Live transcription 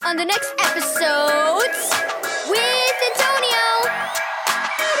on the next episodes with Antonio.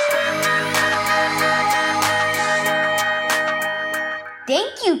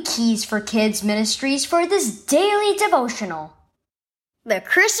 Thank you, Keys for Kids Ministries, for this daily devotional. The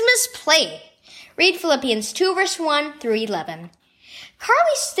Christmas Play. Read Philippians 2 verse 1 through 11.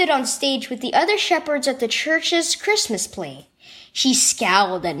 Carly stood on stage with the other shepherds at the church's Christmas play. She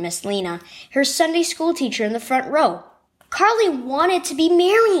scowled at Miss Lena, her Sunday school teacher in the front row. Carly wanted to be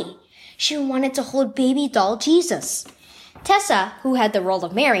Mary. She wanted to hold baby doll Jesus. Tessa, who had the role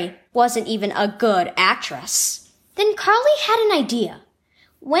of Mary, wasn't even a good actress. Then Carly had an idea.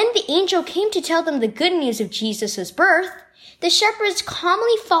 When the angel came to tell them the good news of Jesus' birth, the shepherds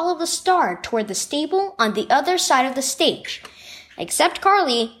calmly followed the star toward the stable on the other side of the stage, except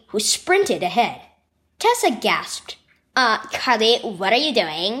Carly, who sprinted ahead. Tessa gasped. Carly, what are you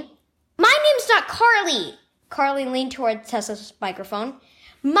doing? My name's not Carly. Carly leaned toward Tessa's microphone.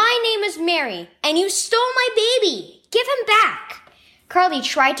 My name is Mary, and you stole my baby. Give him back. Carly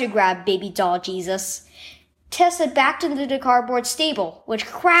tried to grab baby doll Jesus. Tessa backed into the cardboard stable, which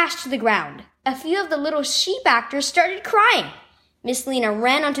crashed to the ground. A few of the little sheep actors started crying. Miss Lena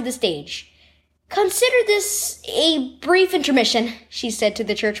ran onto the stage. Consider this a brief intermission, she said to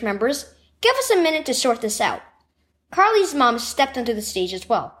the church members. Give us a minute to sort this out. Carly's mom stepped onto the stage as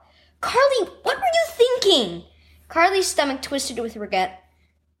well. Carly, what were you thinking? Carly's stomach twisted with regret.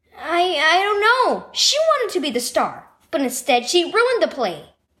 I don't know. She wanted to be the star, but instead she ruined the play.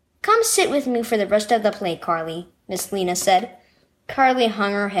 Come sit with me for the rest of the play, Carly, Miss Lena said. Carly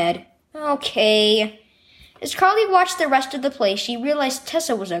hung her head. Okay. As Carly watched the rest of the play, she realized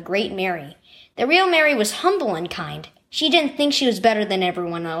Tessa was a great Mary. The real Mary was humble and kind. She didn't think she was better than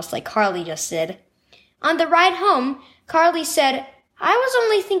everyone else like Carly just did. On the ride home, Carly said, I was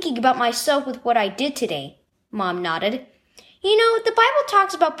only thinking about myself with what I did today. Mom nodded. You know, the Bible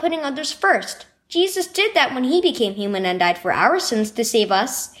talks about putting others first. Jesus did that when he became human and died for our sins to save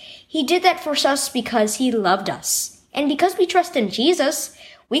us. He did that for us because he loved us. And because we trust in Jesus,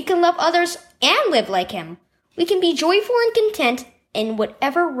 we can love others and live like him. We can be joyful and content in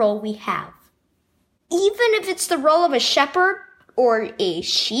whatever role we have. Even if it's the role of a shepherd or a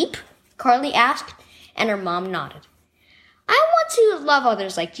sheep? Carly asked, and her mom nodded. I want to love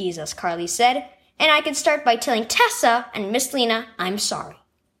others like Jesus, Carly said, and I can start by telling Tessa and Miss Lena I'm sorry.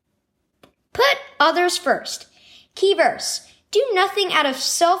 Put others first. Key verse. Do nothing out of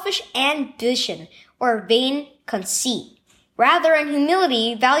selfish ambition or vain conceit. Rather, in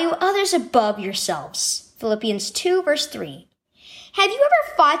humility, value others above yourselves. Philippians 2 verse 3. Have you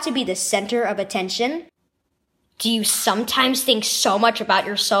ever fought to be the center of attention? Do you sometimes think so much about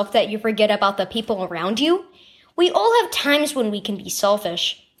yourself that you forget about the people around you? We all have times when we can be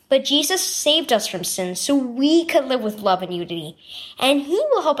selfish, but Jesus saved us from sin so we could live with love and unity, and he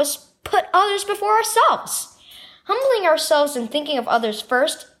will help us put others before ourselves. Humbling ourselves and thinking of others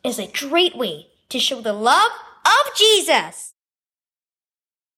first is a great way to show the love of Jesus.